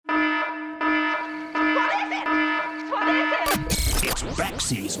It's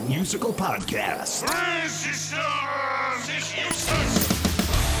Baxi's Musical Podcast. Resistance is useless!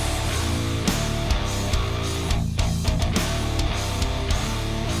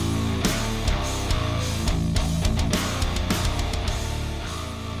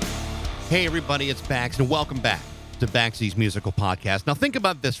 Hey everybody, it's Bax, and welcome back to Baxi's Musical Podcast. Now think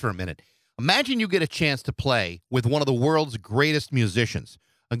about this for a minute. Imagine you get a chance to play with one of the world's greatest musicians,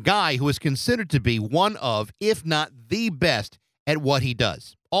 a guy who is considered to be one of, if not the best, at what he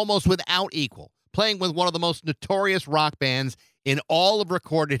does, almost without equal, playing with one of the most notorious rock bands in all of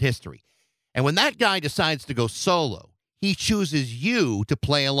recorded history. And when that guy decides to go solo, he chooses you to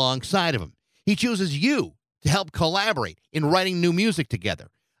play alongside of him. He chooses you to help collaborate in writing new music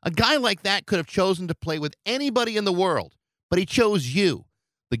together. A guy like that could have chosen to play with anybody in the world, but he chose you,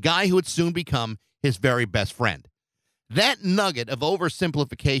 the guy who would soon become his very best friend. That nugget of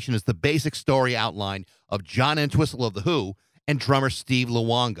oversimplification is the basic story outline of John Entwistle of The Who and drummer Steve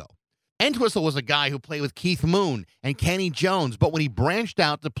Luongo. Entwistle was a guy who played with Keith Moon and Kenny Jones, but when he branched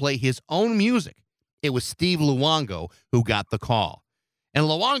out to play his own music, it was Steve Luongo who got the call. And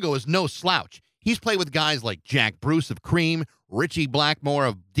Luongo is no slouch. He's played with guys like Jack Bruce of Cream, Richie Blackmore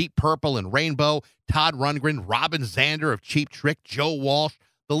of Deep Purple and Rainbow, Todd Rundgren, Robin Zander of Cheap Trick, Joe Walsh.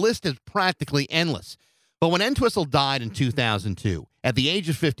 The list is practically endless. But when Entwistle died in 2002, at the age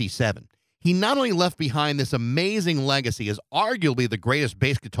of 57, he not only left behind this amazing legacy as arguably the greatest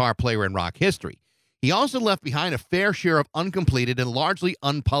bass guitar player in rock history, he also left behind a fair share of uncompleted and largely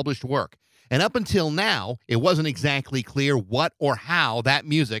unpublished work. And up until now, it wasn't exactly clear what or how that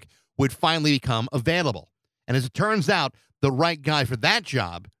music would finally become available. And as it turns out, the right guy for that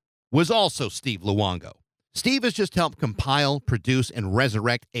job was also Steve Luongo. Steve has just helped compile, produce, and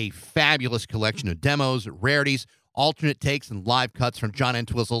resurrect a fabulous collection of demos, rarities, alternate takes, and live cuts from John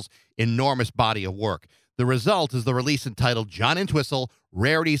Entwistle's enormous body of work. The result is the release entitled John Entwistle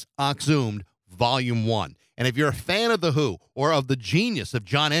Rarities Exhumed Volume 1. And if you're a fan of The Who or of the genius of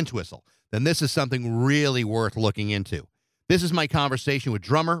John Entwistle, then this is something really worth looking into. This is my conversation with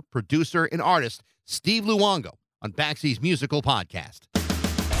drummer, producer, and artist Steve Luongo on Baxi's Musical Podcast.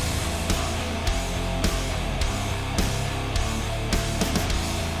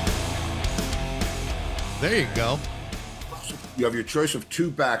 There you go. You have your choice of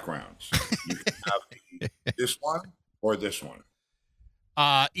two backgrounds. You can have this one or this one.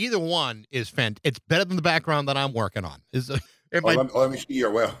 Either one is fantastic. It's better than the background that I'm working on. Let me see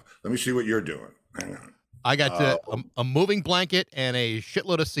let me see what you're doing. Hang on. I got a moving blanket and a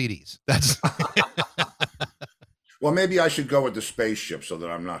shitload of CDs. That's Well, maybe I should go with the spaceship so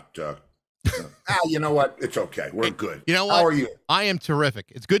that I'm not. You know what? It's okay. We're good. You know what? How are you? I am terrific.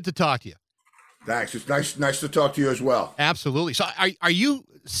 It's good to talk to you. Thanks. It's nice to talk to you as well. Absolutely. So, are you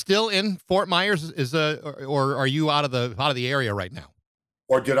still in Fort Myers? Or are you out of the area right now?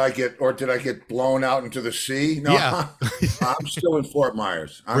 Or did I get blown out into the sea? No, yeah. I'm still in Fort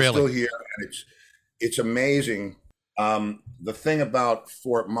Myers. I'm really? Still here, and it's amazing. The thing about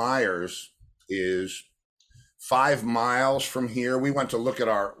Fort Myers is 5 miles from here. We went to look at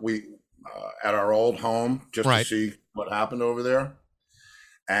our old home just right. to see what happened over there.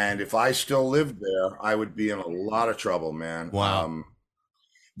 And if I still lived there, I would be in a lot of trouble, man. Wow.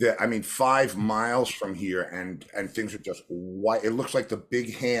 5 miles from here, and things are just white. It looks like the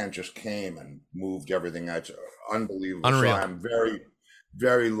big hand just came and moved everything. That's unbelievable. Unreal. So I'm very,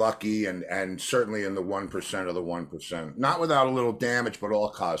 very lucky, and certainly in the 1% of the 1%. Not without a little damage, but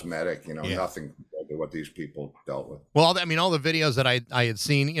all cosmetic. Nothing compared to what these people dealt with. Well, all the videos that I had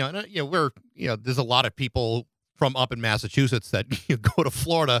seen, there's a lot of people from up in Massachusetts that go to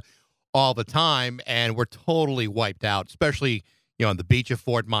Florida all the time, and we're totally wiped out, especially on the beach of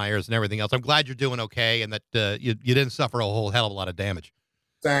Fort Myers and everything else. I'm glad you're doing okay, and that you didn't suffer a whole hell of a lot of damage.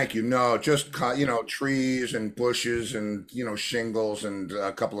 Thank you. No, just trees and bushes and shingles and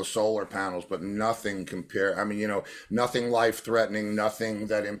a couple of solar panels, but nothing compared. Nothing life-threatening, nothing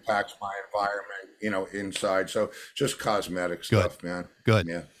that impacts my environment. Inside. So just cosmetic stuff, man. Good.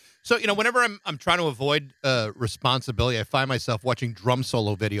 Yeah. So, whenever I'm trying to avoid responsibility, I find myself watching drum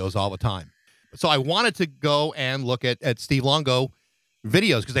solo videos all the time. So I wanted to go and look at Steve Luongo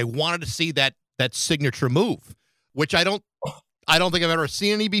videos because I wanted to see that signature move, which I don't think I've ever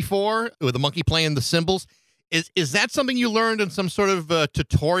seen any before, with the monkey playing the cymbals. Is that something you learned in some sort of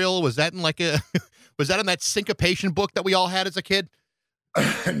tutorial? Was that in was that in that syncopation book that we all had as a kid?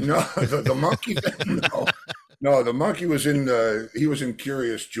 No, the monkey thing, no. No, the monkey was he was in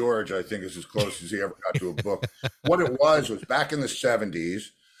Curious George, I think is as close as he ever got to a book. What it was back in the 70s,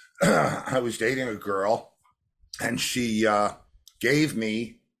 I was dating a girl, and she gave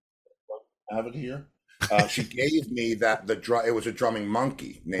me, I have it here. She gave me it was a drumming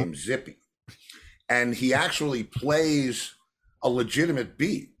monkey named Zippy, and he actually plays a legitimate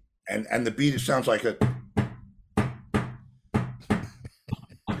beat, and the beat, it sounds like a.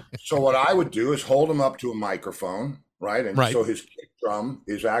 So what I would do is hold him up to a microphone, right? And Right. so his kick drum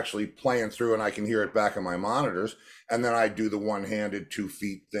is actually playing through, and I can hear it back on my monitors. And then I do the one-handed 2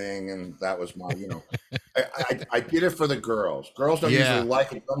 feet thing, and that was my, I did it for the girls. Girls don't usually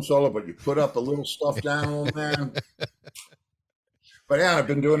like a drum solo, but you put up a little stuffed animal, man. But yeah, I've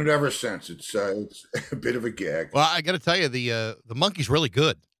been doing it ever since. It's a bit of a gag. Well, I got to tell you, the monkey's really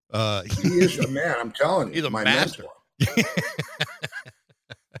good. He is a man. I'm telling you, He's a my master. mentor.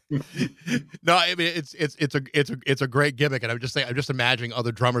 No, I mean it's a great gimmick, and I'm just imagining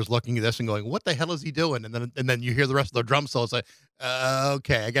other drummers looking at this and going, "What the hell is he doing?" And then you hear the rest of the drum solo. It's like,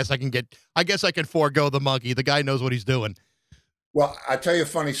 okay, I guess I can forego the monkey. The guy knows what he's doing. Well, I'll tell you a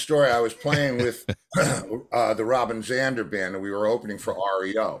funny story. I was playing with the Robin Zander band, and we were opening for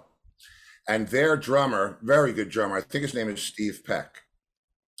REO. And their drummer, very good drummer, I think his name is Steve Peck.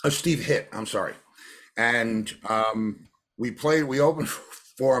 Steve Hitt, I'm sorry. And we opened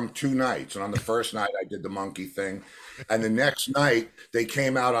for him 2 nights. And on the first night, I did the monkey thing. And the next night, they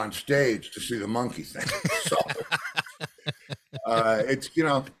came out on stage to see the monkey thing. So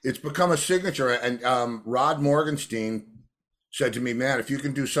it's become a signature. And Rod Morgenstein said to me, man, if you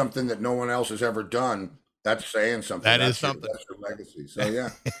can do something that no one else has ever done, that's saying something. That's something. That's your legacy. So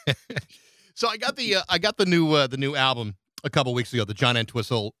yeah. So I got the new album a couple weeks ago, the John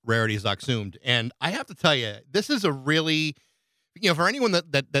Entwistle Rarities Exhumed, and I have to tell you, this is a really, for anyone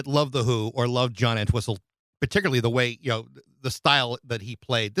that loved the Who or loved John Entwistle, particularly the way the style that he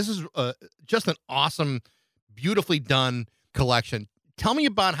played, this is just an awesome, beautifully done collection. Tell me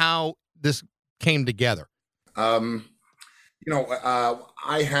about how this came together. I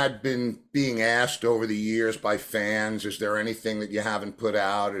had been being asked over the years by fans, is there anything that you haven't put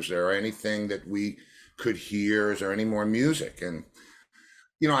out? Is there anything that we could hear? Is there any more music? And,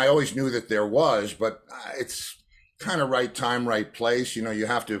 I always knew that there was, but it's kind of right time, right place. You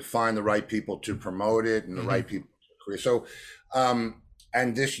have to find the right people to promote it and the right people to create. So,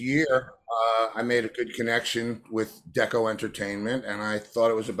 and this year, I made a good connection with Deco Entertainment, and I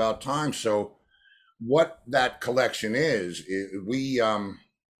thought it was about time. So, what that collection is we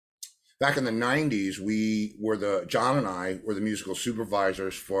back in the 90s, John and I were the musical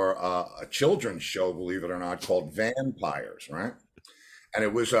supervisors for a children's show, believe it or not, called Vampires, right? And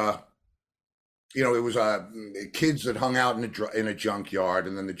it was kids that hung out in a junkyard,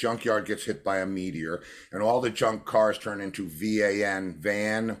 and then the junkyard gets hit by a meteor, and all the junk cars turn into vampires,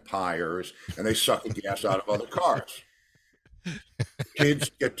 and they suck the gas out of other cars.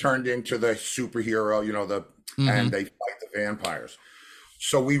 Kids get turned into the superhero, and they fight the vampires.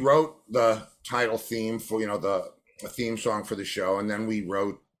 So we wrote the title theme for, the theme song for the show, and then we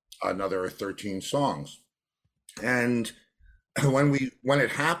wrote another 13 songs. And when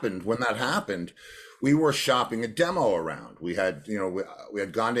that happened, we were shopping a demo around. We had, we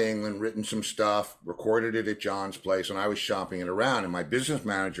had gone to England, written some stuff, recorded it at John's place, and I was shopping it around. And my business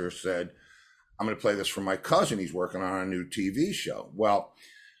manager said, I'm going to play this for my cousin. He's working on a new TV show. Well,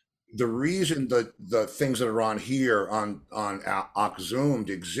 the reason the things that are on here on Exhumed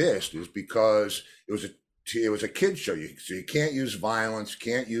exist is because it was a kid's show. So you can't use violence,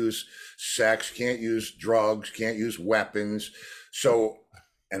 can't use sex, can't use drugs, can't use weapons. So,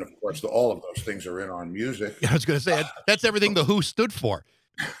 and of course, all of those things are in our music. I was going to say that's everything the Who stood for.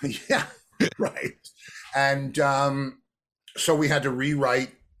 Yeah, right. And so we had to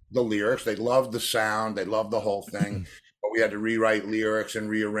rewrite the lyrics. They loved the sound, they loved the whole thing, but we had to rewrite lyrics and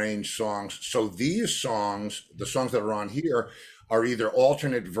rearrange songs. So these songs, the songs that are on here, are either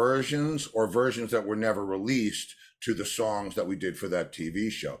alternate versions or versions that were never released to the songs that we did for that TV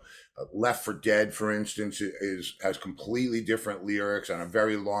show. Left for Dead, for instance, has completely different lyrics and a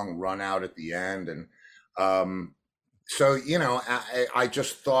very long run out at the end. And so I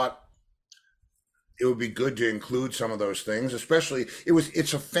just thought it would be good to include some of those things, especially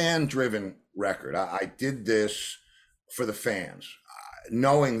it's a fan driven record. I did this for the fans,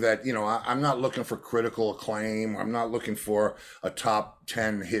 knowing that, I'm not looking for critical acclaim. I'm not looking for a top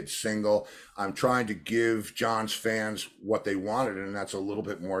 10 hit single. I'm trying to give John's fans what they wanted, and that's a little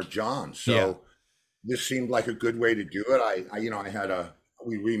bit more John. So This seemed like a good way to do it.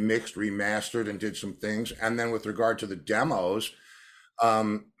 We remixed, remastered, and did some things. And then with regard to the demos,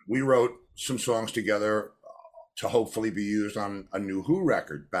 we wrote some songs together to hopefully be used on a new Who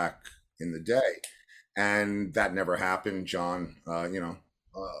record back in the day. And that never happened. John,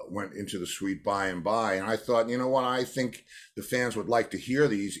 went into the sweet by and by. And I thought, I think the fans would like to hear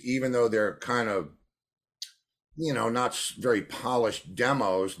these, even though they're kind of not very polished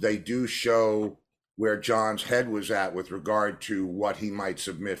demos, they do show where John's head was at with regard to what he might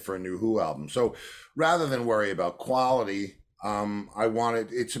submit for a new Who album. So rather than worry about quality, I wanted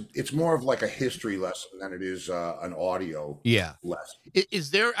it's more of like a history lesson than it is an audio lesson.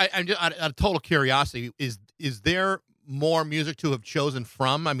 Is there? I'm just out of total curiosity. Is there more music to have chosen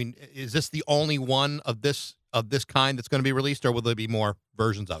from? I mean, is this the only one of this kind that's going to be released, or will there be more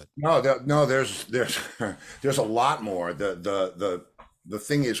versions of it? No, there's there's a lot more. The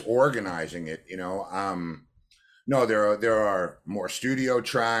thing is organizing it. No, there are more studio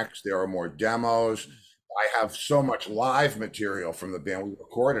tracks. There are more demos. I have so much live material from the band. We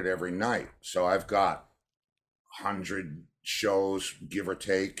record it every night, so I've got 100 shows, give or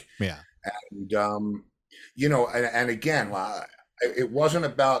take. Yeah, and and again, it wasn't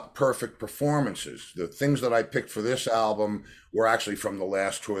about perfect performances. The things that I picked for this album were actually from the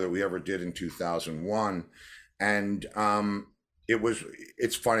last tour that we ever did in 2001, and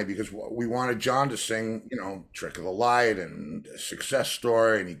it's funny because we wanted John to sing, Trick of the Light and Success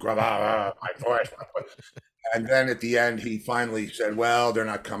Story, and he grabbed my voice. And then at the end, he finally said, well, they're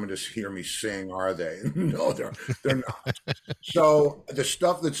not coming to hear me sing, are they? No, they're not. So the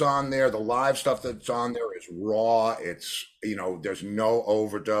stuff that's on there, the live stuff that's on there is raw. It's, there's no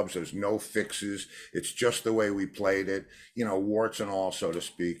overdubs, there's no fixes. It's just the way we played it, warts and all, so to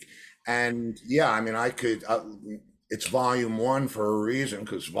speak. And yeah, I mean, it's volume 1 for a reason,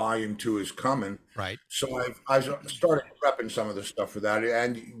 because volume 2 is coming. Right. So I've started prepping some of the stuff for that,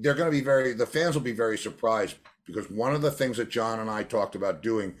 and they're going to be the fans will be very surprised, because one of the things that John and I talked about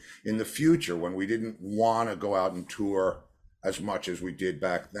doing in the future, when we didn't want to go out and tour as much as we did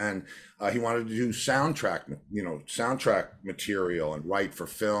back then, he wanted to do soundtrack material and write for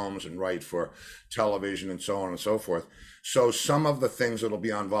films and write for television and so on and so forth. So some of the things that'll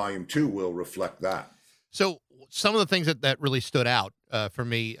be on volume 2 will reflect that. So some of the things that really stood out for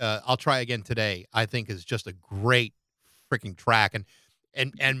me, I'll Try Again Today, I think is just a great freaking track,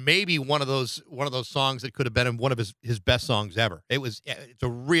 and maybe one of those songs that could have been one of his best songs ever. It's a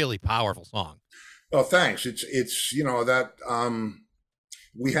really powerful song. Oh, thanks. It's that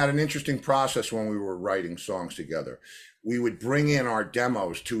we had an interesting process when we were writing songs together. We would bring in our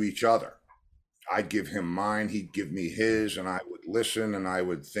demos to each other. I'd give him mine, he'd give me his, and I would listen, and I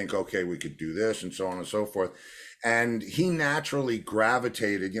would think, okay, we could do this, and so on and so forth. And he naturally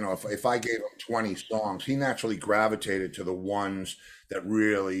gravitated, if I gave him 20 songs, he naturally gravitated to the ones that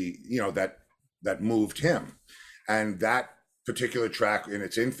really, that moved him. And that particular track in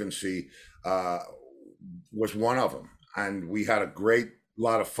its infancy was one of them. And we had a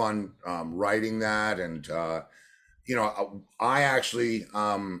lot of fun writing that. And,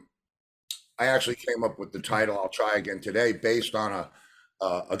 I actually came up with the title "I'll Try Again Today" based on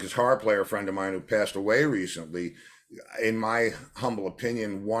a guitar player friend of mine who passed away recently. In my humble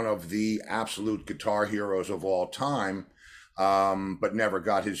opinion, one of the absolute guitar heroes of all time, but never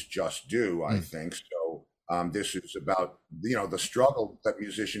got his just due, I think. So this is about the struggle that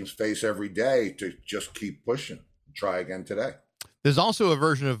musicians face every day to just keep pushing. Try again today. There's also a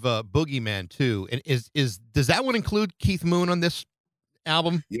version of Boogeyman too, and does that one include Keith Moon on this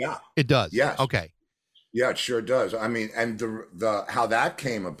album? Yeah, it does. Yes. Okay. Yeah, it sure does. I mean, and the how that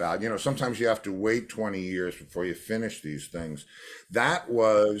came about, sometimes you have to wait 20 years before you finish these things. That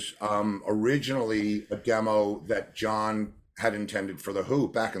was originally a demo that John had intended for The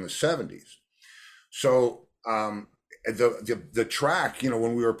Who back in the 70s. So the track,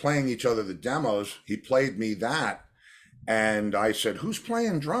 when we were playing each other the demos, he played me that, and I said, "Who's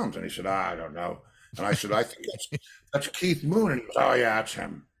playing drums?" And he said, "I don't know." And I said, "I think that's Keith Moon." And he goes, "Oh yeah, that's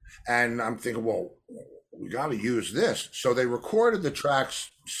him." And I'm thinking, well, we got to use this. So they recorded the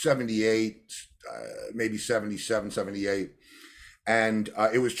tracks 78, maybe 77, 78. And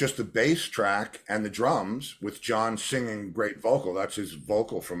it was just the bass track and the drums with John singing great vocal. That's his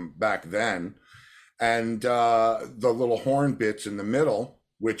vocal from back then. And the little horn bits in the middle,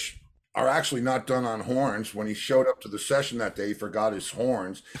 which are actually not done on horns. When he showed up to the session that day, he forgot his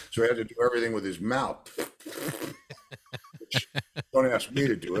horns. So he had to do everything with his mouth. Don't ask me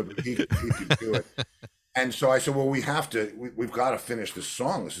to do it, but he could do it. And so I said, well, we've got to finish this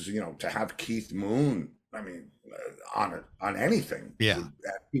song. This is, to have Keith Moon, I mean, on anything. Yeah.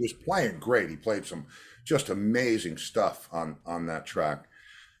 He was playing great. He played some just amazing stuff on that track.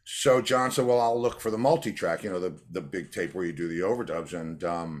 So John said, well, I'll look for the multi-track, the big tape where you do the overdubs. And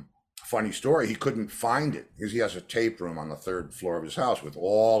funny story, he couldn't find it because he has a tape room on the 3rd floor of his house with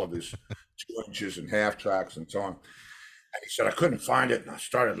all of his 2 inches and half tracks and so on. And he said, I couldn't find it. And I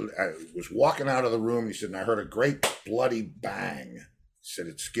was walking out of the room. And he said, and I heard a great bloody bang. said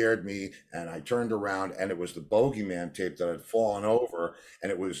it scared me, and I turned around, and it was the Bogeyman tape that had fallen over,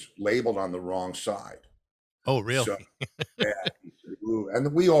 and it was labeled on the wrong side. Oh, really? So, yeah, ooh,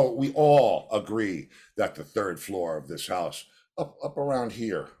 and we all agree that the third floor of this house, up around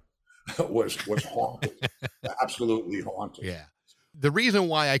here, was haunted, absolutely haunted. Yeah. The reason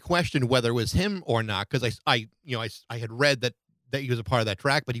why I questioned whether it was him or not, because I had read that he was a part of that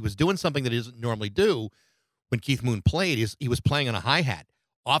track, but he was doing something that he doesn't normally do when Keith Moon played. He was playing on a hi-hat.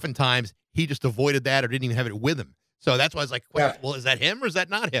 Oftentimes, he just avoided that or didn't even have it with him. So that's why I was like, Yeah. well, is that him or is that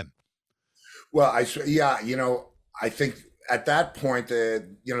not him? Well, yeah, I think at that point, they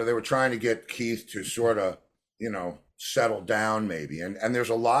were trying to get Keith to sort of, settle down maybe. And there's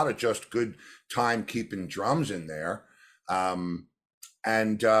a lot of just good time-keeping drums in there. Yeah,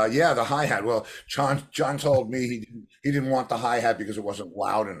 the hi-hat. Well, John told me he didn't want the hi-hat because it wasn't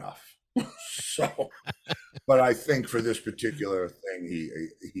loud enough. So, but I think for this particular thing,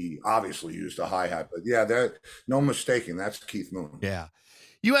 he obviously used a hi-hat. But yeah, no mistaking, that's Keith Moon. Yeah.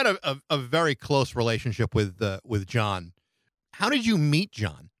 You had a very close relationship with John. How did you meet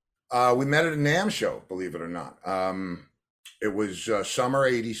John? We met at a NAMM show, believe it or not. It was summer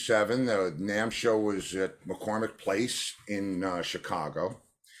 '87. The NAMM show was at McCormick Place in Chicago.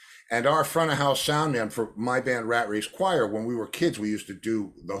 And our front of house sound man for my band Rat Race Choir, when we were kids, we used to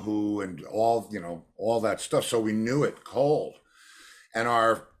do The Who and all that stuff. So we knew it cold. And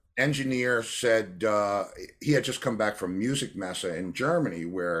our engineer said he had just come back from Music Messe in Germany,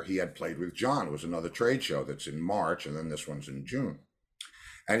 where he had played with John. It was another trade show that's in March, and then this one's in June.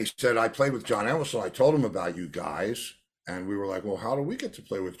 And he said, I played with John Entwistle. I told him about you guys. And we were like, well, how do we get to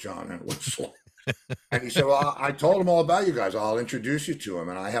play with John Entwistle? And he said, well, I told him all about you guys. I'll introduce you to him.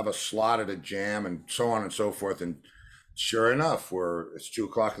 And I have a slot at a jam and so on and so forth. And sure enough, it's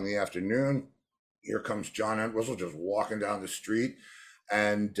 2:00 in the afternoon. Here comes John Entwistle just walking down the street.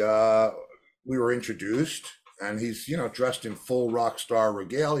 And we were introduced. And he's, dressed in full rock star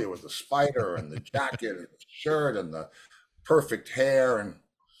regalia with the spider and the jacket and the shirt and the perfect hair. And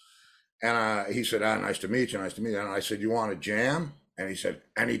he said, nice to meet you, nice to meet you. And I said, you want a jam? And he said,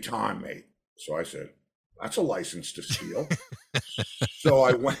 anytime, mate. So I said, that's a license to steal. So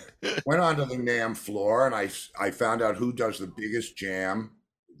I went onto the NAMM floor, and I found out who does the biggest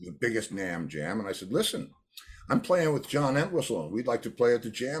NAMM jam. And I said, listen, I'm playing with John Entwistle, and we'd like to play at the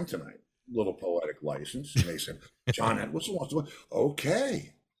jam tonight. Little poetic license. And they said, John Entwistle wants to play.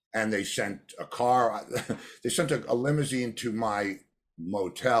 Okay. And they sent a car. They sent a limousine to my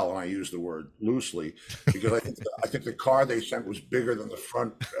motel, and I use the word loosely because I think the car they sent was bigger than the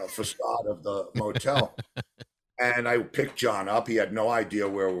front facade of the motel. And I picked John up. He had no idea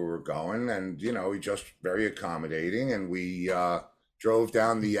where we were going, and he just very accommodating. And we drove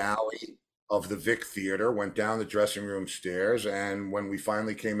down the alley of the Vic Theater, went down the dressing room stairs, and when we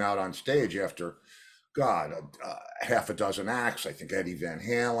finally came out on stage after half a dozen acts, I think Eddie Van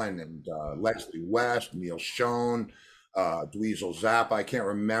Halen and Leslie West, Neil Schon, Dweezil Zappa, I can't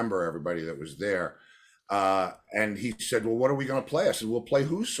remember everybody that was there. And he said, well, what are we going to play? I said, we'll play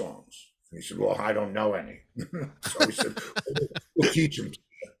Who songs. And he said, well, I don't know any. So he said, we'll teach him.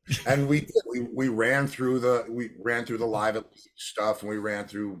 And we ran through the Live at Leeds stuff, and we ran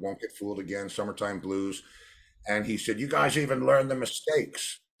through Won't Get Fooled Again, Summertime Blues. And he said, you guys even learned the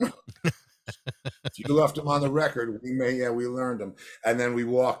mistakes. You left them on the record. We learned them. And then we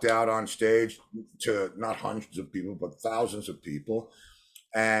walked out on stage to not hundreds of people, but thousands of people.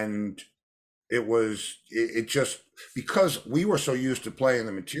 And it just, because we were so used to playing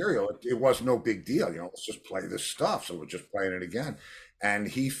the material, it was no big deal. Let's just play this stuff. So we're just playing it again. And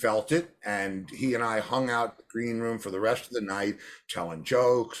he felt it. And he and I hung out in the green room for the rest of the night, telling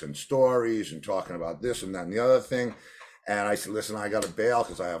jokes and stories and talking about this and that and the other thing. And I said, listen, I got to bail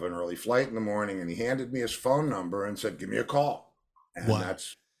because I have an early flight in the morning. And he handed me his phone number and said, give me a call. And wow.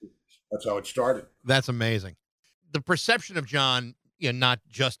 That's how it started. That's amazing. The perception of John, not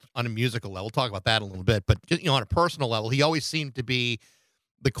just on a musical level, we'll talk about that in a little bit, but just, on a personal level, he always seemed to be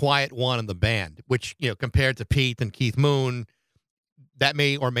the quiet one in the band, which, compared to Pete and Keith Moon, that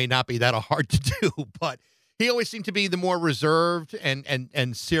may or may not be that hard to do, but he always seemed to be the more reserved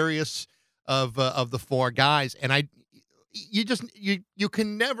and serious of the four guys. And you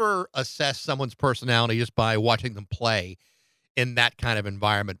can never assess someone's personality just by watching them play in that kind of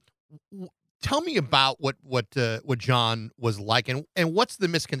environment. Tell me about what John was like, and what's the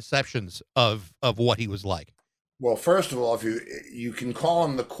misconceptions of what he was like. Well, first of all, if you can call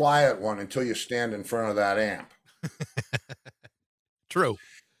him the quiet one until you stand in front of that amp. True.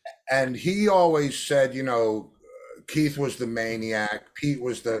 And he always said, Keith was the maniac. Pete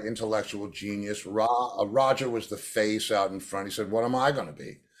was the intellectual genius. Roger was the face out in front. He said, "What am I going to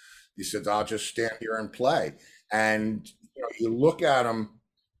be?" He said, "I'll just stand here and play." And you look at him,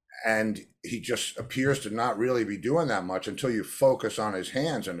 and he just appears to not really be doing that much until you focus on his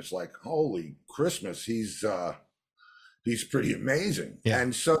hands, and it's like, holy Christmas, he's pretty amazing. Yeah.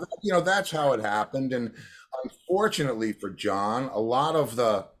 And so that's how it happened. And unfortunately for John, a lot of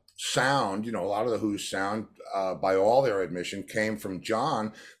the sound, a lot of the Who's sound, by all their admission, came from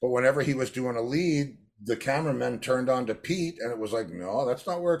John. But whenever he was doing a lead, the cameramen turned on to Pete, and it was like, no, that's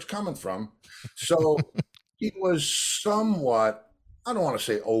not where it's coming from. So he was somewhat, I don't want to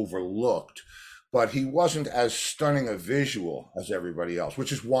say overlooked, but he wasn't as stunning a visual as everybody else,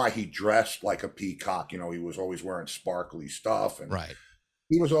 which is why he dressed like a peacock. He was always wearing sparkly stuff. And right.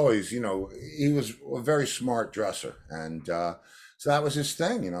 He was always, he was a very smart dresser. And so that was his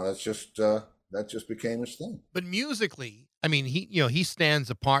thing. That just became his thing. But musically, I mean, he stands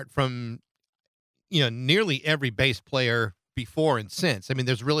apart from, nearly every bass player before and since. I mean,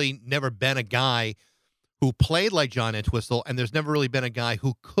 there's really never been a guy who played like John Entwistle, and there's never really been a guy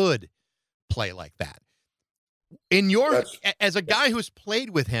who could play like that. As a guy who's played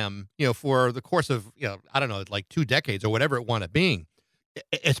with him, for the course of, I don't know, like 2 decades or whatever it wound up being,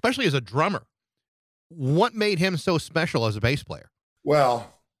 especially as a drummer, what made him so special as a bass player?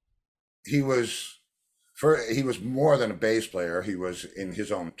 Well, he was more than a bass player. He was, in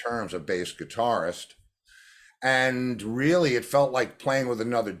his own terms, a bass guitarist. And really, it felt like playing with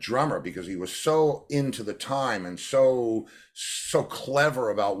another drummer because he was so into the time and so clever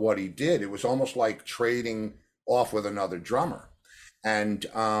about what he did. It was almost like trading off with another drummer. And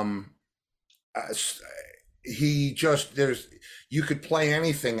you could play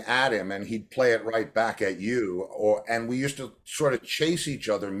anything at him and he'd play it right back at you. And we used to sort of chase each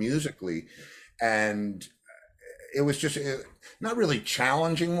other musically. And it was just not really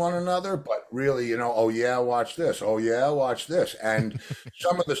challenging one another, but really, oh yeah, watch this. Oh yeah, watch this. And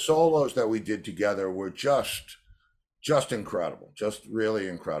some of the solos that we did together were just incredible, just really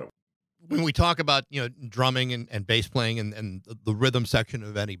incredible. When we talk about, drumming and bass playing and the rhythm section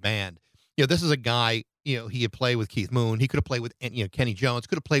of any band, this is a guy, he had played with Keith Moon. He could have played with, Kenny Jones,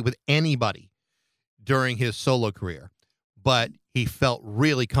 could have played with anybody during his solo career, but he felt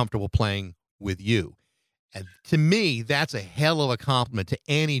really comfortable playing with you. And to me, that's a hell of a compliment to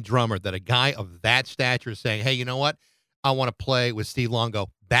any drummer that a guy of that stature is saying, hey, you know what? I want to play with Steve Longo.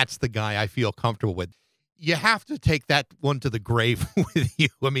 That's the guy I feel comfortable with. You have to take that one to the grave with you.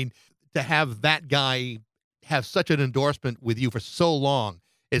 I mean, to have that guy have such an endorsement with you for so long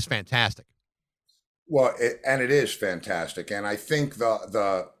is fantastic. Well, it is fantastic. And I think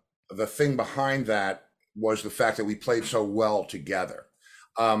the thing behind that was the fact that we played so well together.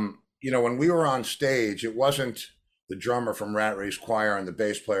 When we were on stage, it wasn't the drummer from Rat Race Choir and the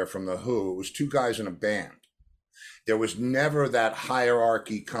bass player from The Who. It was 2 guys in a band. There was never that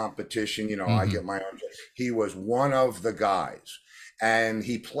hierarchy competition. I get my own. He was one of the guys, and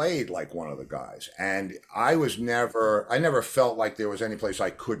he played like one of the guys. And I never felt like there was any place I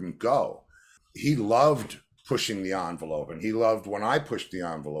couldn't go. He loved pushing the envelope, and he loved when I pushed the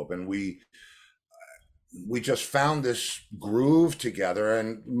envelope, and we just found this groove together.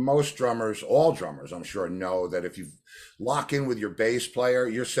 And most drummers, all drummers, I'm sure, know that if you lock in with your bass player,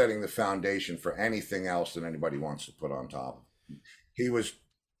 you're setting the foundation for anything else that anybody wants to put on top. He was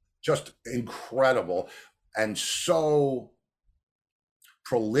just incredible and so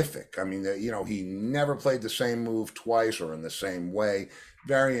prolific. I mean, he never played the same move twice or in the same way.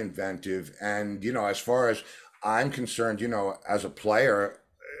 Very inventive. And, as far as I'm concerned, as a player,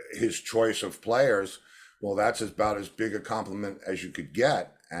 his choice of players, well, that's about as big a compliment as you could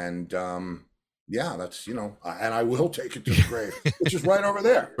get. And that's, and I will take it to the grave, which is right over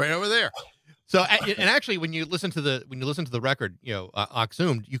there. Right over there. So, and actually, when you listen to the record,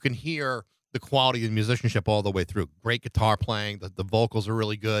 Exhumed, you can hear the quality of the musicianship all the way through. Great guitar playing. The vocals are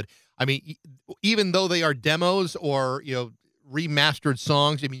really good. I mean, even though they are demos or, remastered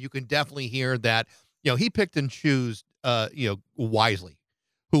songs, I mean, you can definitely hear that, he picked and chose, wisely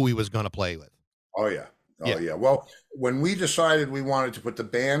who he was going to play with. Oh, yeah. Yeah. Well, when we decided we wanted to put the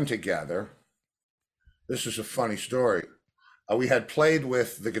band together, this is a funny story. We had played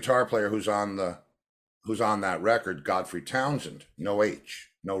with the guitar player who's on that record, Godfrey Townsend. No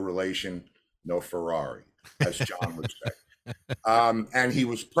H, no relation, no Ferrari, as John would say. And he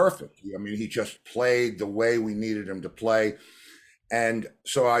was perfect. I mean, he just played the way we needed him to play. And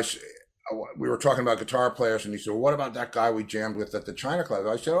so we were talking about guitar players, and he said, well, what about that guy we jammed with at the China Club?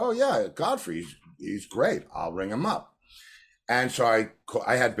 I said, oh, yeah, Godfrey. He's great. I'll ring him up. And so I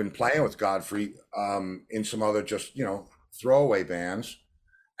had been playing with Godfrey in some other just, throwaway bands.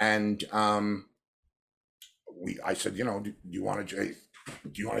 And I said, do you want to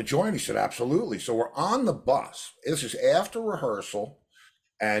join? He said, absolutely. So we're on the bus. This is after rehearsal.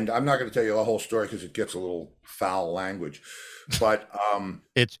 And I'm not going to tell you the whole story because it gets a little foul language, but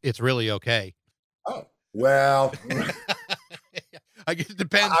it's really okay. Oh, well, I guess it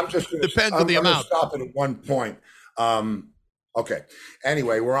depends. Depends on the amount. Stop it at one point. Okay.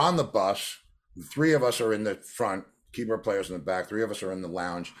 Anyway, we're on the bus. The three of us are in the front, keyboard players in the back. Three of us are in the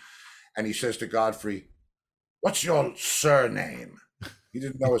lounge. And he says to Godfrey, "What's your surname?" He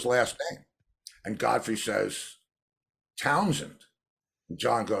didn't know his last name. And Godfrey says, "Townsend." And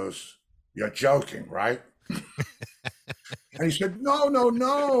John goes, "You're joking, right?" And he said, no.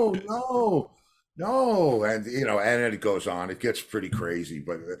 And, and then it goes on. It gets pretty crazy.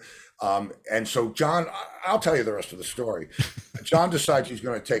 But, and so John, I'll tell you the rest of the story. John decides he's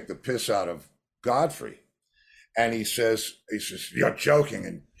going to take the piss out of Godfrey. And he says, "You're joking."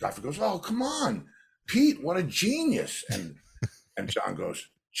 And Godfrey goes, "Oh, come on, Pete, what a genius." And John goes,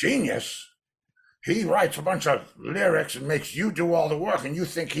 "Genius? He writes a bunch of lyrics and makes you do all the work, and you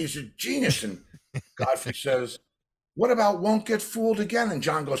think he's a genius." And Godfrey says, "What about Won't Get Fooled Again?" And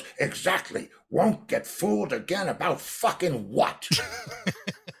John goes, "Exactly. Won't get fooled again about fucking what?"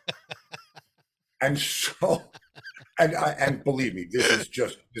 And so, and believe me, this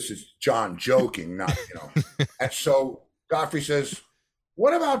is John joking, not, And so Godfrey says,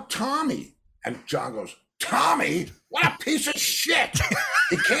 "What about Tommy?" And John goes, "Tommy? What a piece of shit.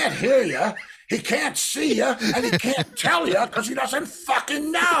 He can't hear you. He can't see you, and he can't tell you because he doesn't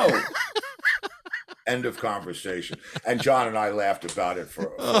fucking know." End of conversation. And John and I laughed about it for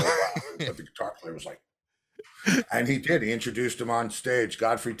a while. But the guitar player was like, and he did. He introduced him on stage.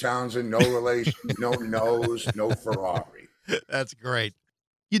 Godfrey Townsend, no relation, no nose, no Ferrari. That's great.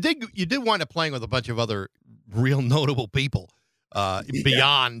 You did wind up playing with a bunch of other real notable people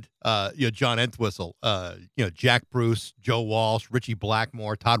beyond John Entwistle. Jack Bruce, Joe Walsh, Richie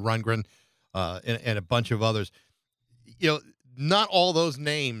Blackmore, Todd Rundgren. And a bunch of others. Not all those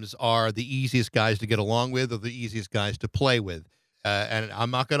names are the easiest guys to get along with or the easiest guys to play with. And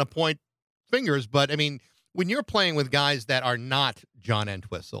I'm not going to point fingers, but I mean, when you're playing with guys that are not John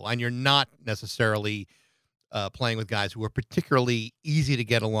Entwistle and you're not necessarily playing with guys who are particularly easy to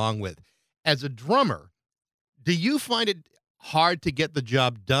get along with, as a drummer, do you find it hard to get the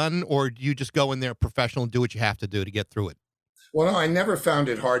job done, or do you just go in there professional and do what you have to do to get through it? Well, no, I never found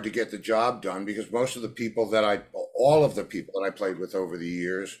it hard to get the job done because all of the people that I played with over the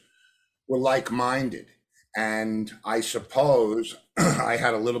years were like-minded. And I suppose I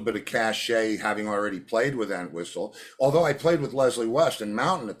had a little bit of cachet having already played with Entwistle, although I played with Leslie West and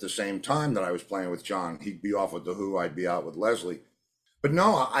Mountain at the same time that I was playing with John. He'd be off with The Who, I'd be out with Leslie. But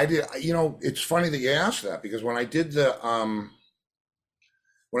no, I did, it's funny that you asked that because when I did the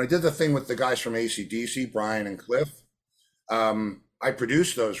thing with the guys from AC/DC, Brian and Cliff, I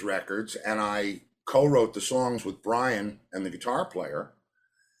produced those records and I co-wrote the songs with Brian and the guitar player.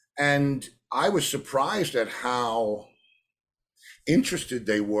 And I was surprised at how interested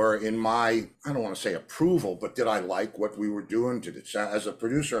they were in my, I don't want to say approval, but did I like what we were doing as a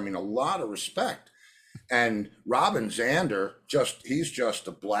producer? I mean, a lot of respect. And Robin Zander, he's just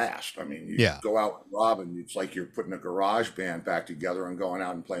a blast. I mean, you go out with Robin, it's like you're putting a garage band back together and going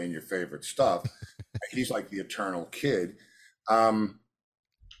out and playing your favorite stuff. He's like the eternal kid.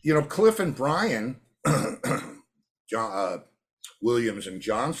 Cliff and Brian, Williams and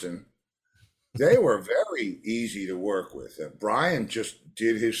Johnson, they were very easy to work with. Brian just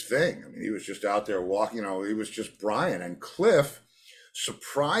did his thing. I mean, he was just out there walking, he was just Brian. And Cliff,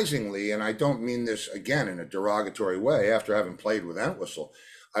 surprisingly, and I don't mean this again in a derogatory way, after having played with Entwistle,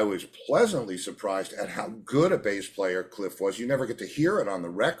 I was pleasantly surprised at how good a bass player Cliff was. You never get to hear it on the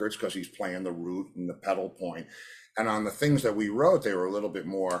records because he's playing the root and the pedal point. And on the things that we wrote, they were a little bit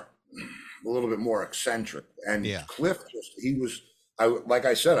more eccentric. And Cliff, like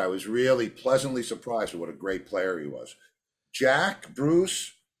I said, I was really pleasantly surprised at what a great player he was. Jack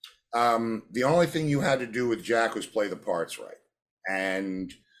Bruce, the only thing you had to do with Jack was play the parts right.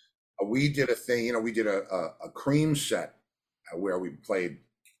 And we did a thing, we did a Cream set where we played,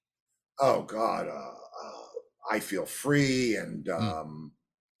 I Feel Free and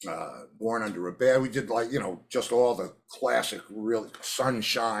Born Under a Bed. We did just all the classic, real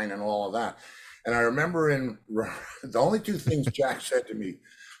Sunshine and all of that. And I remember the only two things Jack said to me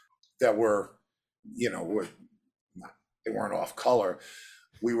that were, they weren't off color.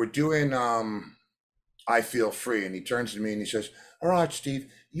 We were doing I Feel Free, and he turns to me and he says, "All right,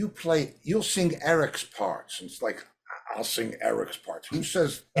 Steve, you'll sing Eric's parts." And it's like, I'll sing Eric's parts. Who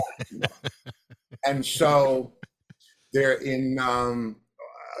says that? And so they're in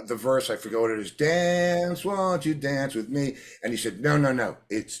the verse, I forget what it is. Dance, won't you dance with me? And he said, no,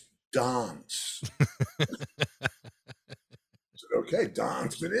 it's dance. I said, okay,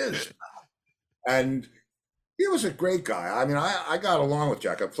 dance it is. And he was a great guy. I mean, I got along with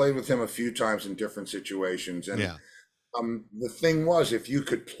Jack. I played with him a few times in different situations. And the thing was, if you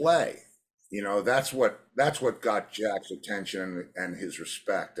could play, that's what got Jack's attention and his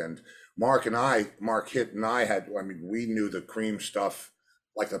respect. And Mark Hitt and I we knew the Cream stuff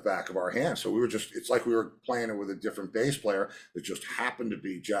like the back of our hand. So it's like we were playing it with a different bass player that just happened to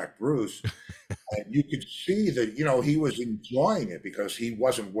be Jack Bruce. And you could see that, he was enjoying it because he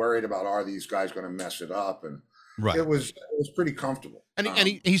wasn't worried about, are these guys going to mess it up? And right. It was pretty comfortable. And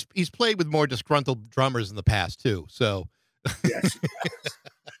he's played with more disgruntled drummers in the past too. So yes.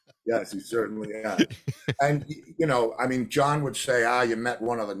 Yes, he certainly has. And, John would say, you met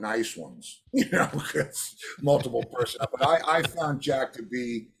one of the nice ones, because multiple personnel. But I found Jack to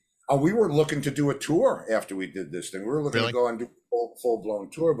be, we were looking to do a tour after we did this thing. We were looking to go and do a full-blown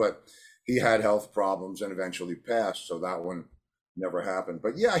tour, but he had health problems and eventually passed. So that one never happened.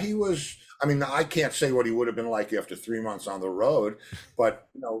 But yeah, he was, I can't say what he would have been like after 3 months on the road, but,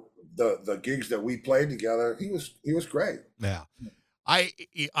 the gigs that we played together, he was great. Yeah.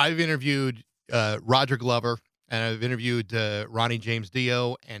 I've interviewed Roger Glover, and I've interviewed Ronnie James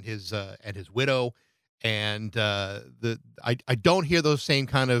Dio and his widow, and I don't hear those same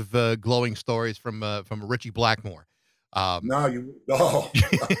kind of glowing stories from Richie Blackmore. Well,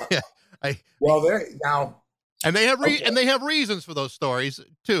 there now, and they have reasons for those stories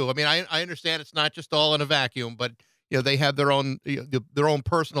too. I mean, I understand it's not just all in a vacuum, but they have their own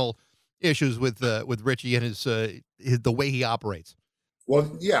personal issues with Richie and his the way he operates.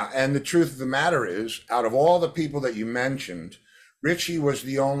 Well, yeah, and the truth of the matter is, out of all the people that you mentioned, Richie was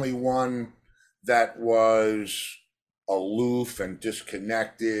the only one that was aloof and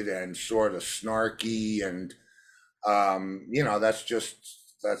disconnected and sort of snarky, and that's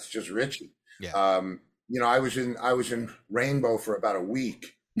just Richie. Yeah. I was in Rainbow for about a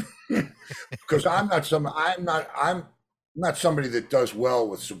week because I'm not somebody that does well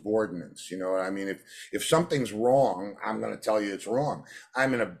with subordinates. You know what I mean? If something's wrong, I'm going to tell you it's wrong.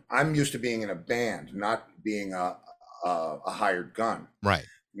 I'm used to being in a band, not being a hired gun. Right.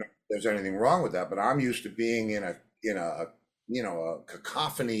 If there's anything wrong with that, but I'm used to being in a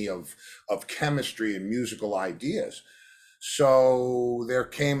cacophony of chemistry and musical ideas. So there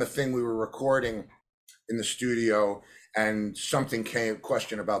came a thing, we were recording in the studio, and something came,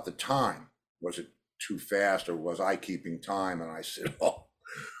 question about the time. Was it too fast, or was I keeping time? And I said,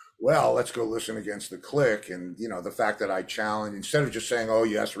 well, let's go listen against the click. And the fact that I challenged, instead of just saying, oh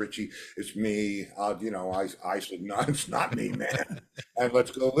yes, Richie, it's me, I said, no, it's not me, man, and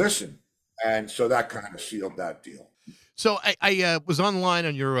let's go listen. And so that kind of sealed that deal. So I was online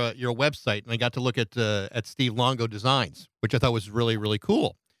on your website, and I got to look at Steve Longo designs, which I thought was really, really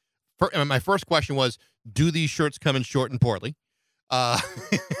cool. My first question was, do these shirts come in short and poorly? And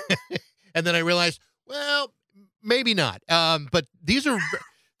then I realized, well, maybe not. But these are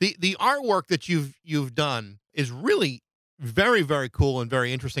the artwork that you've done is really very, very cool and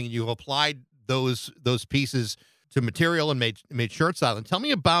very interesting. And you've applied those pieces to material and made shirts out. And tell me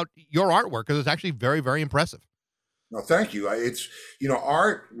about your artwork, because it's actually very, very impressive. No, thank you. It's,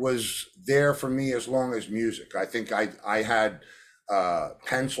 art was there for me as long as music. I think I had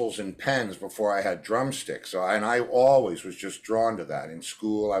pencils and pens before I had drumsticks. And I always was just drawn to that. In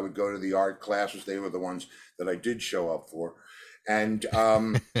school, I would go to the art classes. They were the ones that I did show up for. And,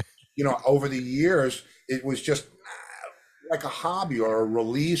 over the years, it was just like a hobby or a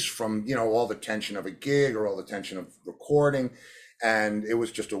release from, all the tension of a gig or all the tension of recording. And it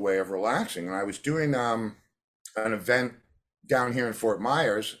was just a way of relaxing. And I was doing an event down here in Fort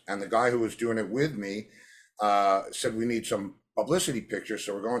Myers, and the guy who was doing it with me said, we need some publicity pictures.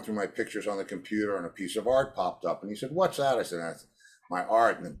 So we're going through my pictures on the computer, and a piece of art popped up, and he said, what's that? I said, that's my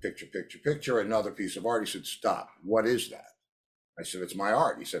art. And then picture, another piece of art. He said, stop. What is that? I said, it's my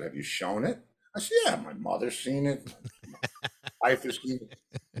art. He said, have you shown it? I said, yeah, my mother's seen it. My wife has seen it.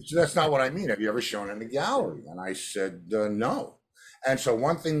 He said, that's not what I mean. Have you ever shown it in a gallery? And I said, no. And so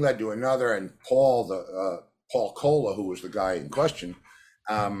one thing led to another, and Paul Cola, who was the guy in question,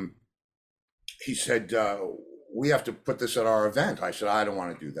 he said, we have to put this at our event. I said, I don't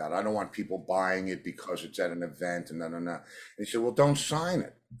want to do that. I don't want people buying it because it's at an event and no. And he said, well, don't sign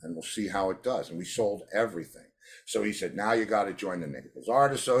it and we'll see how it does. And we sold everything. So he said, now you got to join the Naples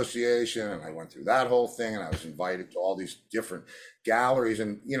Art Association. And I went through that whole thing, and I was invited to all these different galleries.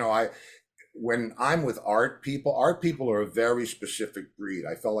 And, when I'm with art people are a very specific breed.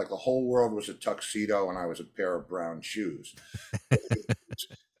 I felt like the whole world was a tuxedo and I was a pair of brown shoes.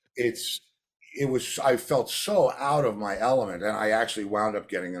 It's it was I felt so out of my element, and I actually wound up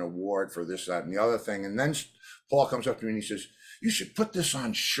getting an award for this, that, and the other thing. And then Paul comes up to me and he says, "You should put this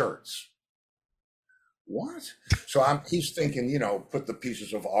on shirts." What? So he's thinking, put the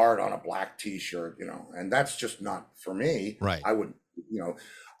pieces of art on a black T-shirt, and that's just not for me. Right. I would,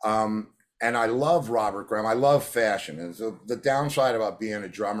 and I love Robert Graham. I love fashion. And the downside about being a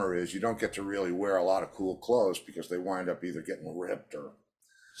drummer is you don't get to really wear a lot of cool clothes because they wind up either getting ripped or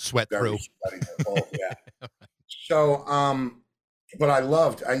Sweat through. Yeah. So, but I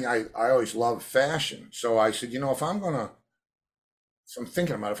always loved fashion. So I said, I'm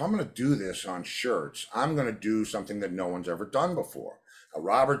thinking about if I'm going to do this on shirts, I'm going to do something that no one's ever done before. Now,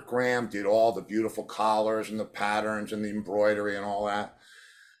 Robert Graham did all the beautiful collars and the patterns and the embroidery and all that.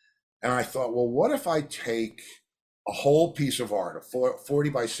 And I thought, well, what if I take a whole piece of art, a 40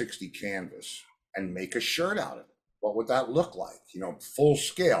 by 60 canvas, and make a shirt out of it? What would that look like? Full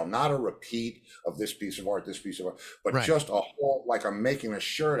scale, not a repeat of this piece of art, but Right. just a whole, like I'm making a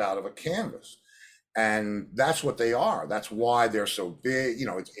shirt out of a canvas. And that's what they are. That's why they're so big.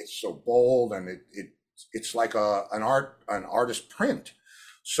 It's so bold, and it's like an artist print.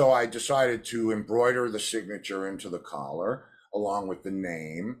 So I decided to embroider the signature into the collar, along with the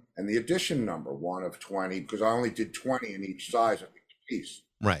name and the edition number, 1 of 20, because I only did 20 in each size of each piece.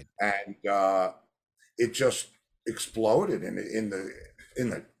 Right. And it just exploded in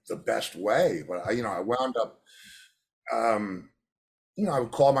the best way. But I wound up. I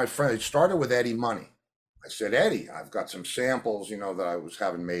would call my friend. It started with Eddie Money. I said, Eddie, I've got some samples, that I was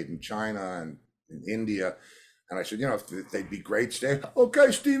having made in China and in India. And I said, if they'd be great,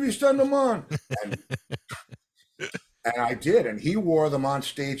 okay, Stevie, send them on. And I did. And he wore them on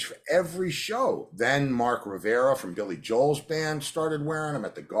stage for every show. Then Mark Rivera from Billy Joel's band started wearing them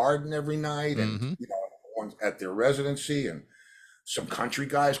at the Garden every night, and, at their residency. And some country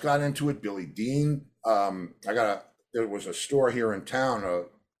guys got into it. Billy Dean. There was a store here in town, a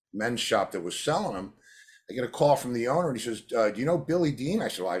men's shop that was selling them. I get a call from the owner and he says, do you know Billy Dean? I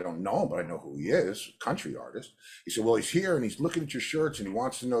said, well, I don't know him, but I know who he is, country artist. He said, well, he's here and he's looking at your shirts and he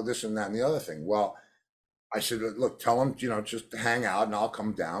wants to know this and that and the other thing. Well, I said, look, tell him, just to hang out and I'll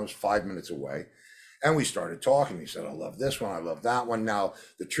come down. It was 5 minutes away. And we started talking. He said, I love this one. I love that one. Now,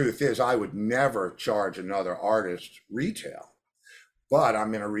 the truth is I would never charge another artist retail. But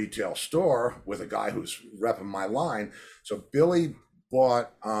I'm in a retail store with a guy who's repping my line. So Billy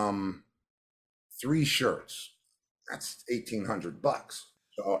bought 3 shirts. That's $1,800.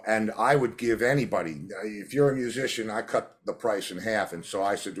 So, and I would give anybody, if you're a musician, I cut the price in half. And so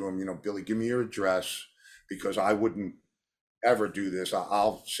I said to him, Billy, give me your address because I wouldn't ever do this.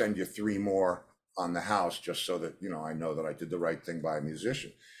 I'll send you 3 more on the house just so that, I know that I did the right thing by a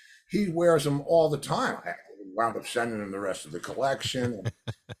musician. He wears them all the time. I wound up sending him the rest of the collection.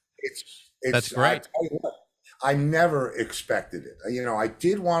 It's That's great. I tell you what, I never expected it. I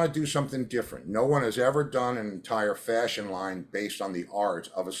did want to do something different. No one has ever done an entire fashion line based on the art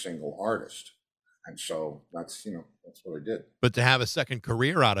of a single artist. And so that's what I did. But to have a second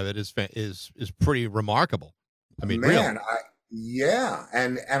career out of it is pretty remarkable. I mean, Man, really. Yeah,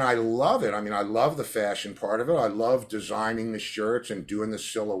 and I love it. I mean, I love the fashion part of it. I love designing the shirts and doing the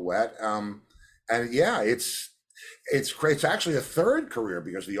silhouette. And yeah, it's great. It's actually a third career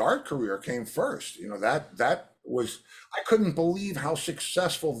because the art career came first. That was, I couldn't believe how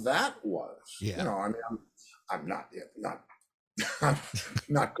successful that was. Yeah. I mean, I'm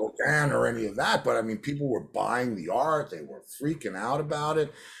not Gauguin or any of that, but I mean, people were buying the art. They were freaking out about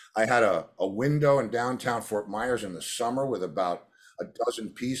it. I had a window in downtown Fort Myers in the summer with about a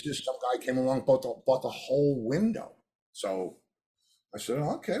dozen pieces. Some guy came along, bought the whole window. So I said,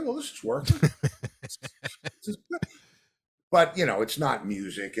 okay, well, this is working. This is good. But, it's not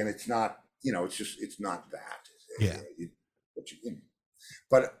music and it's not, it's not that. Yeah.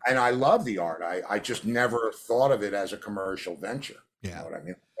 But I love the art. I just never thought of it as a commercial venture. Yeah. You know what I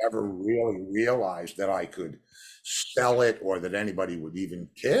mean? I never really realized that I could sell it or that anybody would even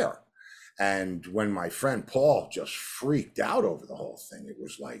care. And when my friend Paul just freaked out over the whole thing, it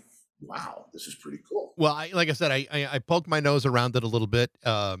was like, wow, this is pretty cool. Well, like I said, I poked my nose around it a little bit,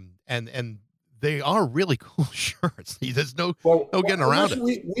 and they are really cool shirts. There's no getting around it.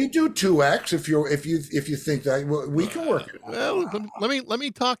 We do 2X if you think that we can work it out. Well, let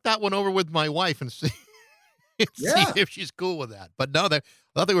me talk that one over with my wife and see if she's cool with that. But no, I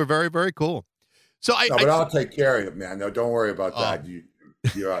thought they were very, very cool. So but I'll take care of it, man. No, don't worry about that.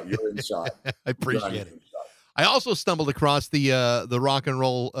 You're inside. I appreciate it. I also stumbled across the rock and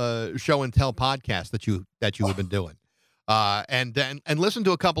roll show and tell podcast that you have been doing, and listened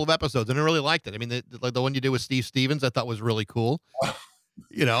to a couple of episodes, and I really liked it. I mean, the one you did with Steve Stevens, I thought was really cool.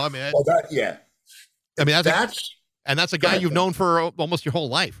 You know, I mean, Well, yeah. I mean that's a guy ahead, you've known for almost your whole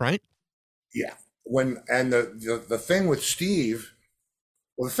life, right? Yeah. The thing with Steve,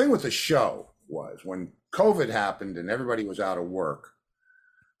 well, the thing with the show was when COVID happened and everybody was out of work.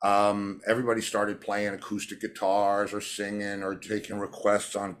 Everybody started playing acoustic guitars or singing or taking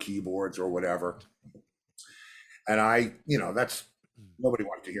requests on keyboards or whatever. And nobody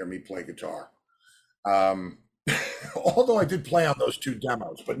wanted to hear me play guitar. Although I did play on those 2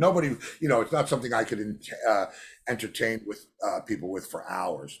 demos, but nobody, it's not something I could entertain with people with for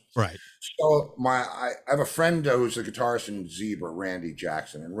hours. Right. So I have a friend who's a guitarist in Zebra, Randy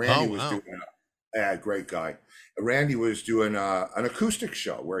Jackson, and Randy was doing a great guy. Randy was doing an acoustic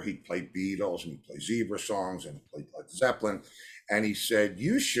show where he played Beatles and he played Zebra songs and he played Led Zeppelin. And he said,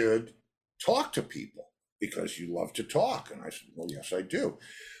 you should talk to people because you love to talk. And I said, well, yes, I do.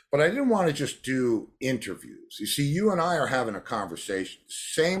 But I didn't want to just do interviews. You see, you and I are having a conversation,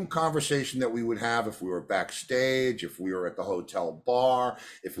 same conversation that we would have if we were backstage, if we were at the hotel bar,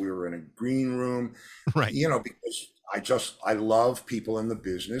 if we were in a green room, right? Because I love people in the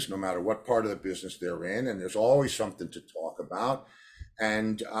business, no matter what part of the business they're in, and there's always something to talk about.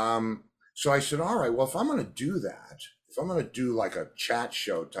 And so I said, all right, well, if I'm going to do that, if I'm going to do like a chat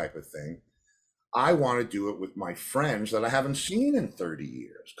show type of thing, I want to do it with my friends that I haven't seen in 30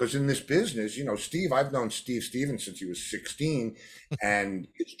 years. Because in this business, Steve, I've known Steve Stevens since he was 16, and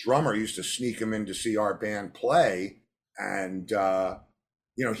his drummer used to sneak him in to see our band play. And, I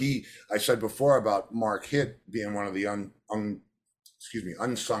said before about Mark Hitt being one of the unsung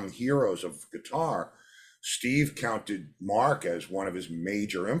heroes of guitar. Steve counted Mark as one of his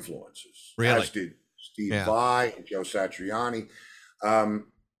major influences. Really? As did Steve Vai and Joe Satriani.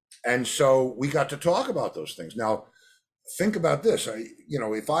 And so we got to talk about those things. Now, think about this.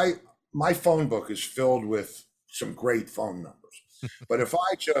 My phone book is filled with some great phone numbers. But if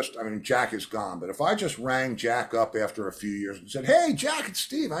Jack is gone, but if I just rang Jack up after a few years and said, hey, Jack, it's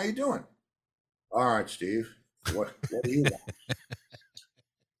Steve. How you doing? All right, Steve. What do you want?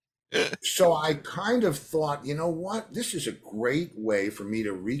 So I kind of thought, you know what? This is a great way for me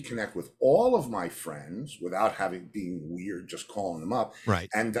to reconnect with all of my friends without being weird, just calling them up. Right.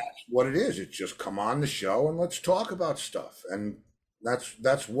 And that's what it is. It's just come on the show and let's talk about stuff. And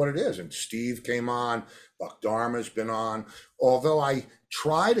that's what it is. And Steve came on, Buck Dharma's been on. Although I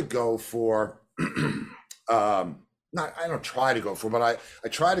try to go for, I don't try to go for, but I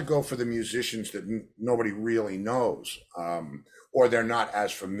try to go for the musicians that nobody really knows. Or they're not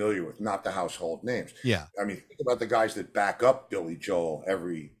as familiar with, not the household names. Yeah. I mean, think about the guys that back up Billy Joel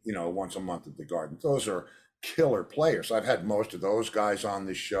every, once a month at the Garden. Those are killer players. I've had most of those guys on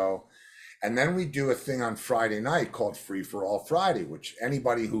this show. And then we do a thing on Friday night called Free for All Friday, which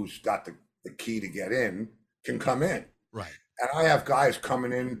anybody who's got the key to get in can come in. Right. And I have guys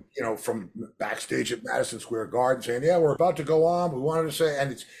coming in, from backstage at Madison Square Garden saying, yeah, we're about to go on. We wanted to say,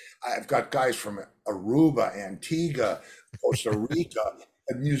 and I've got guys from Aruba, Antigua, Costa Rica,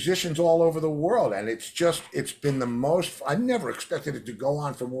 and musicians all over the world. And it's been the most, I never expected it to go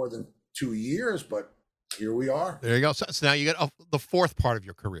on for more than 2 years, but here we are. There you go. So now you got the fourth part of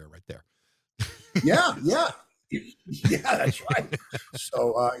your career right there. Yeah. Yeah, that's right.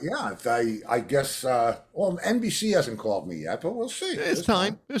 So, I guess, NBC hasn't called me yet, but we'll see. It's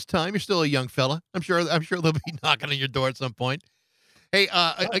time. There's time. You're still a young fella. I'm sure they'll be knocking on your door at some point. Hey,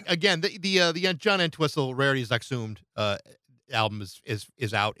 again, the John Entwistle Rarities Exhumed album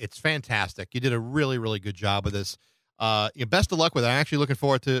is out. It's fantastic. You did a really, really good job with this. Best of luck with it. I'm actually looking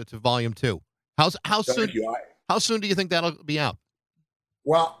forward to volume 2. How soon do you think that'll be out?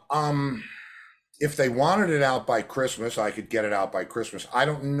 Well, if they wanted it out by Christmas, I could get it out by Christmas. I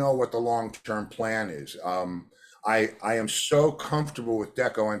don't know what the long-term plan is. I am so comfortable with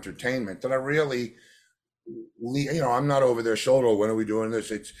Deco Entertainment that I really, I'm not over their shoulder. When are we doing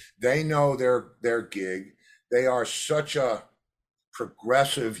this? They know their gig. They are such a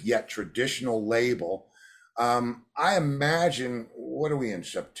progressive yet traditional label. I imagine, what are we in,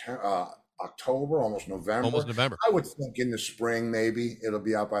 September? October, almost November. I would think in the spring, maybe it'll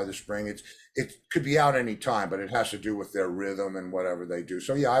be out by the spring. It could be out any time, but it has to do with their rhythm and whatever they do.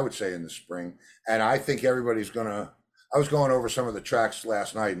 So yeah, I would say in the spring. And I think I was going over some of the tracks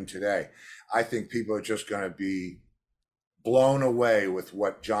last night and today. I think people are just going to be blown away with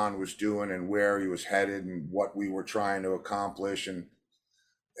what John was doing and where he was headed and what we were trying to accomplish. And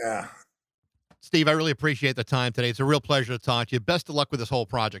yeah. Steve, I really appreciate the time today. It's a real pleasure to talk to you. Best of luck with this whole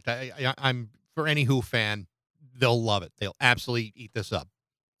project. I'm for any Who fan, they'll love it. They'll absolutely eat this up.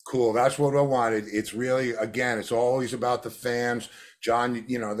 Cool. That's what I wanted. It's really, again, it's always about the fans. John,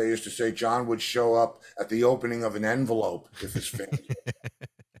 you know, they used to say John would show up at the opening of an envelope if his fans.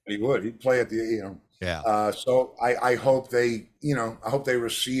 He would. He'd play at the, you know. Yeah. So I hope they, you know, I hope they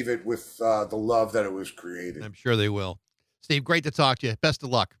receive it with the love that it was created. I'm sure they will. Steve, great to talk to you. Best of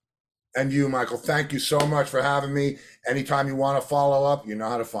luck. And you, Michael, thank you so much for having me. Anytime you want to follow up, you know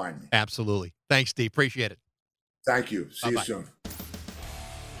how to find me. Absolutely. Thanks, Steve. Appreciate it. Thank you. See Bye-bye. you soon.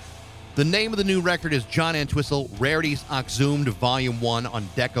 The name of the new record is John Entwistle, Rarities Exhumed Volume 1 on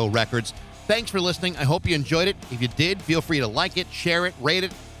Deco Records. Thanks for listening. I hope you enjoyed it. If you did, feel free to like it, share it, rate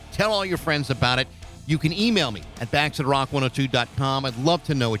it, tell all your friends about it. You can email me at bax@rock102.com. I'd love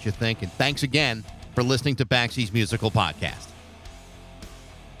to know what you think. And thanks again for listening to Baxy's Musical Podcast.